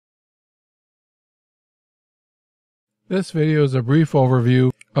This video is a brief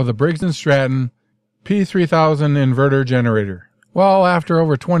overview of the Briggs Stratton P3000 inverter generator. Well, after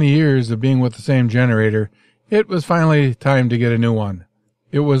over 20 years of being with the same generator, it was finally time to get a new one.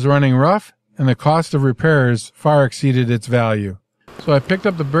 It was running rough, and the cost of repairs far exceeded its value. So I picked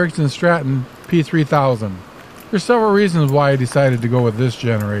up the Briggs Stratton P3000. There's several reasons why I decided to go with this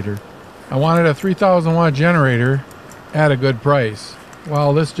generator. I wanted a 3,000 watt generator at a good price.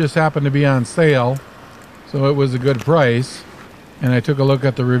 Well, this just happened to be on sale, so it was a good price, and I took a look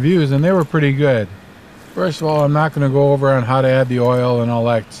at the reviews and they were pretty good. First of all, I'm not going to go over on how to add the oil and all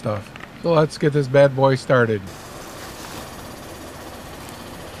that stuff. So let's get this bad boy started.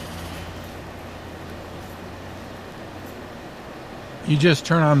 You just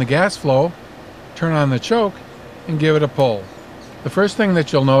turn on the gas flow, turn on the choke, and give it a pull. The first thing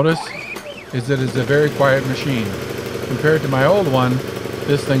that you'll notice is that it's a very quiet machine. Compared to my old one,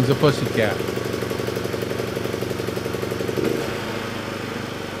 this thing's a pussycat.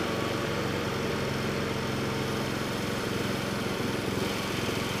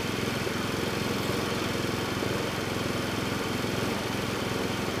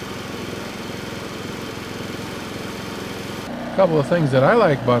 A couple of things that I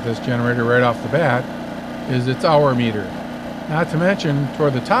like about this generator right off the bat is its hour meter. Not to mention,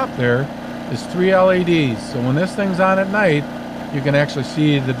 toward the top there is 3 LEDs, so when this thing's on at night, you can actually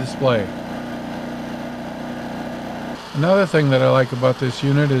see the display. Another thing that I like about this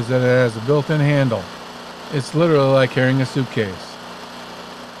unit is that it has a built-in handle. It's literally like carrying a suitcase.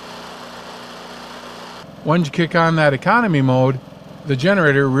 Once you kick on that economy mode, the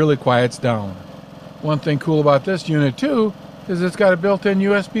generator really quiets down. One thing cool about this unit too is it's got a built-in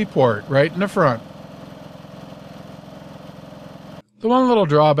USB port right in the front. The one little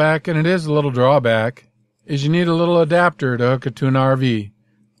drawback, and it is a little drawback, is you need a little adapter to hook it to an RV,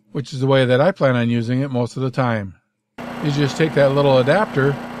 which is the way that I plan on using it most of the time. You just take that little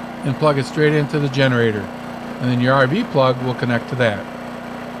adapter and plug it straight into the generator, and then your RV plug will connect to that.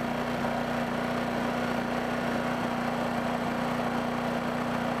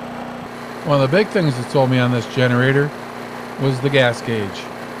 One of the big things that sold me on this generator was the gas gauge.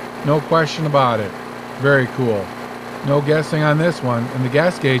 No question about it. Very cool. No guessing on this one, and the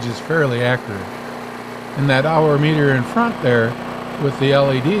gas gauge is fairly accurate. And that hour meter in front there, with the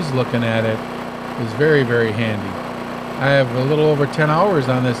LEDs looking at it, is very, very handy. I have a little over 10 hours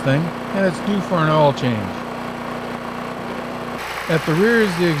on this thing, and it's due for an oil change. At the rear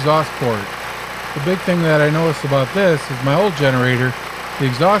is the exhaust port. The big thing that I noticed about this is my old generator, the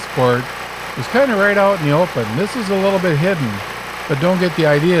exhaust port, was kind of right out in the open. This is a little bit hidden, but don't get the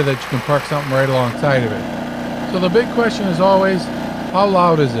idea that you can park something right alongside of it. So the big question is always, how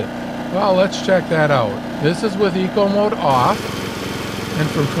loud is it? Well, let's check that out. This is with eco mode off, and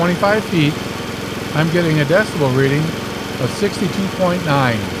from 25 feet, I'm getting a decibel reading of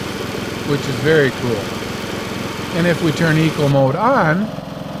 62.9, which is very cool. And if we turn eco mode on,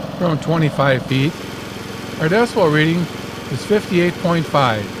 from 25 feet, our decibel reading is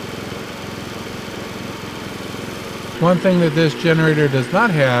 58.5. One thing that this generator does not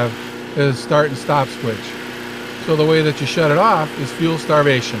have is start and stop switch. So the way that you shut it off is fuel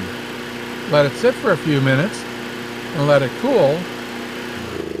starvation. Let it sit for a few minutes and let it cool.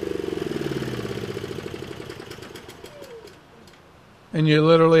 And you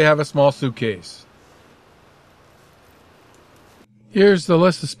literally have a small suitcase. Here's the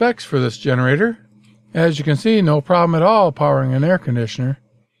list of specs for this generator. As you can see, no problem at all powering an air conditioner.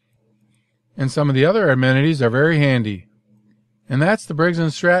 And some of the other amenities are very handy. And that's the Briggs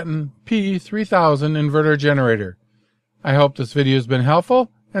Stratton P3000 inverter generator. I hope this video has been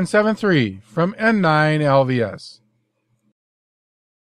helpful, and 7-3 from N9LVS.